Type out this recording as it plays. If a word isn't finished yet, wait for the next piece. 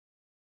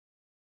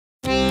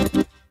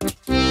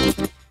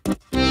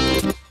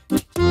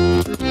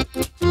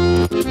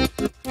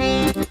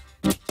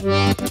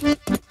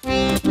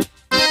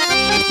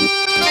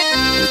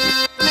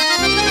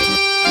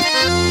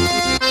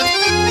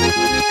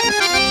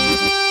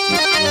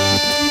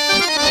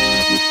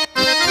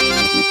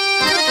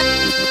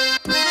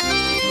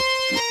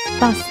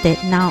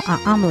Vaste, now a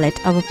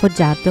hamlet of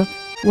Poggiardo,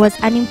 was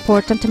an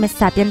important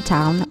Messapian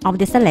town of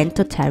the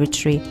Salento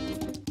territory.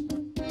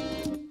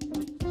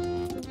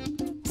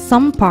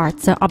 Some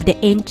parts of the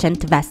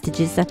ancient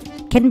vestiges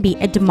can be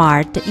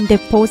admired in the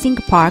posing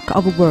park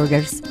of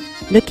warriors,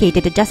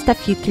 located just a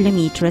few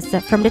kilometers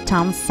from the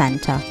town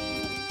center.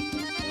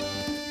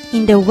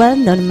 In the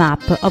well-known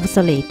map of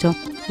Salento,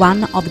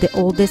 one of the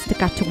oldest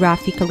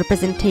cartographic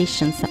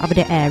representations of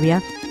the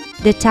area,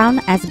 the town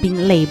has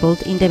been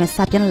labeled in the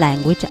Messapian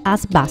language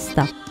as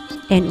Vaste,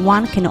 and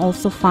one can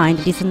also find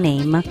this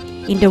name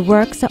in the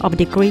works of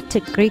the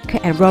great Greek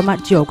and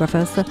Roman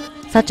geographers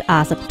such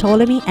as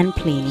Ptolemy and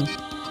Pliny.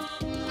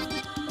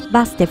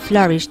 Vaste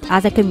flourished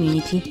as a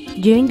community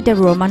during the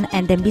Roman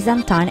and the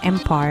Byzantine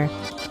Empire,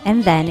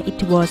 and then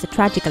it was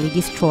tragically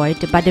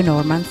destroyed by the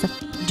Normans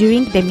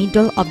during the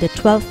middle of the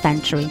 12th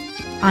century,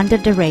 under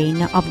the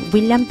reign of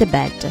William the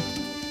Bad.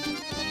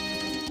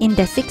 In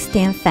the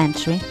 16th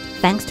century,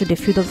 thanks to the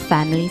feudal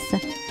families,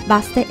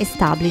 Vaste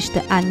established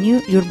a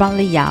new urban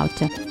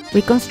layout,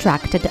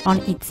 reconstructed on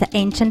its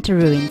ancient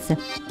ruins,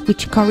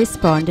 which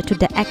correspond to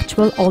the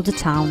actual old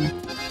town,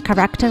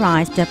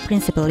 characterized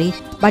principally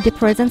by the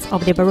presence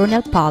of the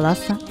baronial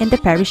palace and the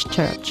parish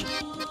church.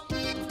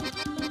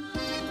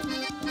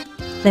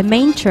 The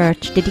main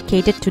church,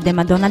 dedicated to the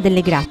Madonna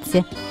delle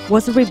Grazie,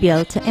 was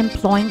rebuilt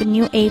employing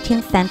new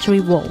 18th century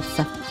walls,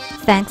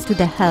 thanks to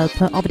the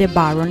help of the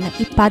Baron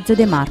Ipazio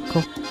de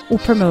Marco, who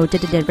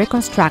promoted the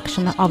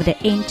reconstruction of the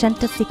ancient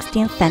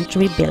 16th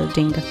century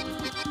building.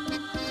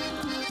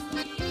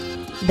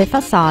 The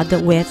facade,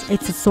 with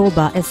its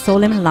sober and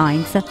solemn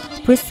lines,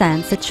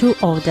 presents two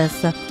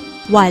orders,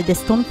 while the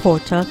stone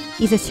portal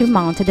is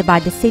surmounted by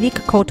the civic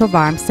coat of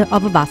arms of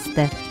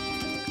Vaste.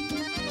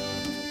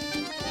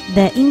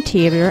 The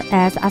interior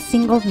has a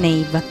single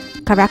nave,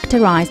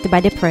 characterized by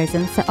the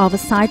presence of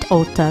side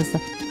altars,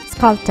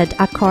 sculpted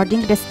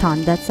according to the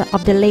standards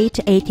of the late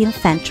 18th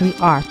century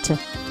art.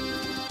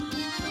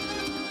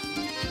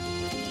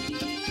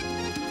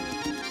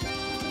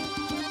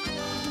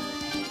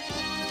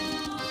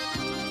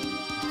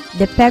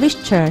 The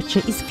parish church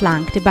is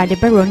flanked by the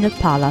baronial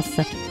palace,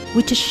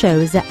 which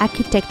shows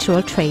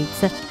architectural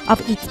traits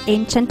of its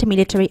ancient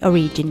military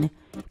origin,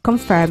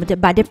 confirmed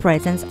by the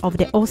presence of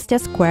the Ostia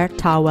Square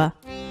Tower.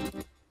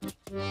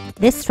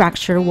 This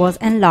structure was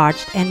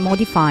enlarged and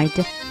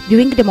modified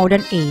during the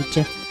modern age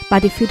by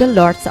the feudal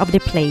lords of the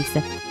place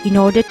in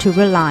order to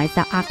realize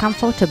a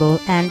comfortable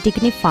and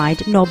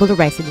dignified noble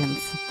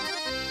residence.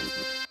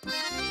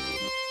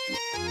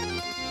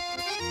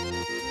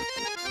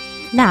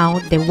 Now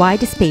the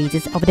wide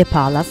spaces of the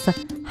palace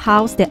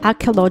house the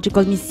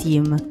Archaeological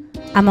Museum,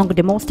 among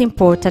the most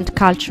important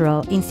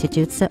cultural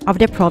institutes of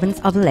the province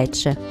of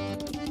Lecce.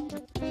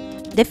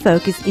 The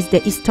focus is the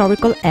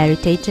historical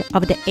heritage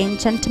of the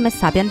ancient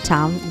Messapian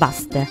town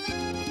Vaste.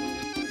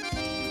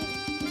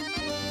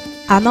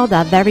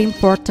 Another very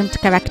important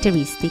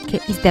characteristic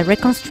is the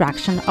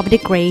reconstruction of the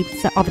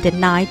graves of the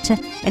knight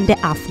and the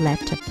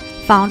athlete,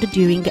 found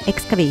during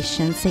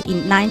excavations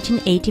in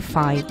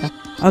 1985,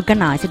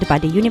 organized by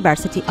the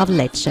University of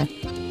Lecce.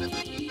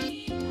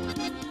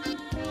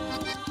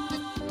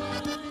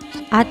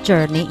 A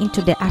journey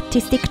into the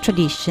artistic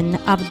tradition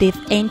of this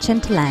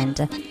ancient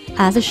land,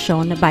 as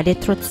shown by the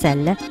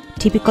trozzelle,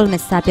 typical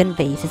Messapian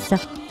vases,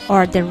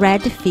 or the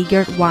red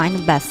figured wine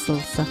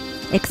vessels,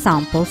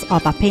 examples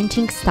of a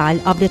painting style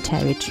of the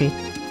territory,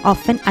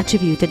 often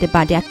attributed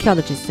by the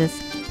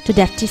archaeologists to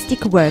the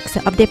artistic works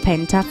of the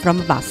painter from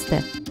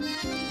Vaste.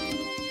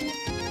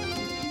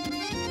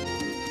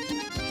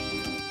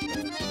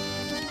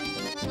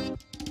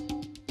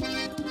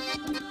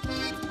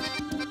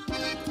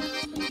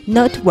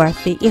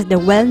 Noteworthy is the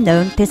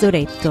well-known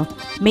tesoretto,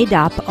 made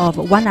up of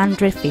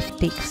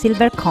 150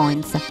 silver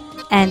coins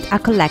and a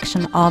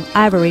collection of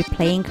ivory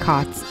playing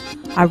cards,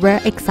 a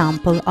rare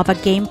example of a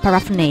game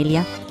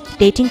paraphernalia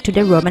dating to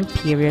the Roman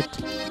period.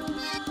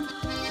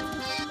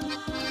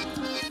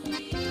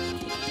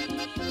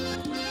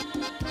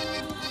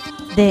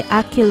 The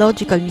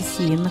Archaeological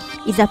Museum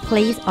is a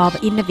place of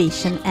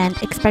innovation and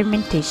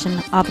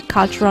experimentation of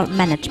cultural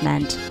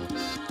management.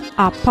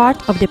 A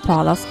part of the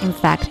palace, in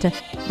fact,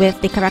 with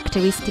the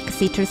characteristic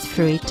citrus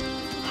fruit,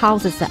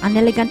 houses an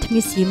elegant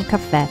museum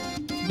café,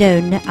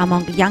 known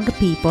among young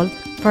people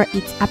for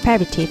its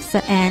aperitifs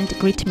and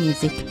great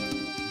music.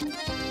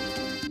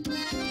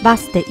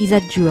 Vaste is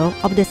a jewel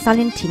of the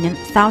Salentinian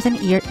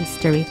thousand-year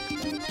history,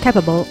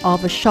 capable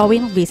of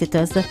showing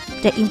visitors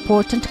the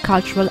important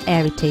cultural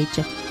heritage,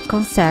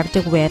 conserved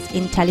with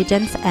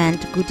intelligence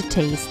and good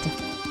taste.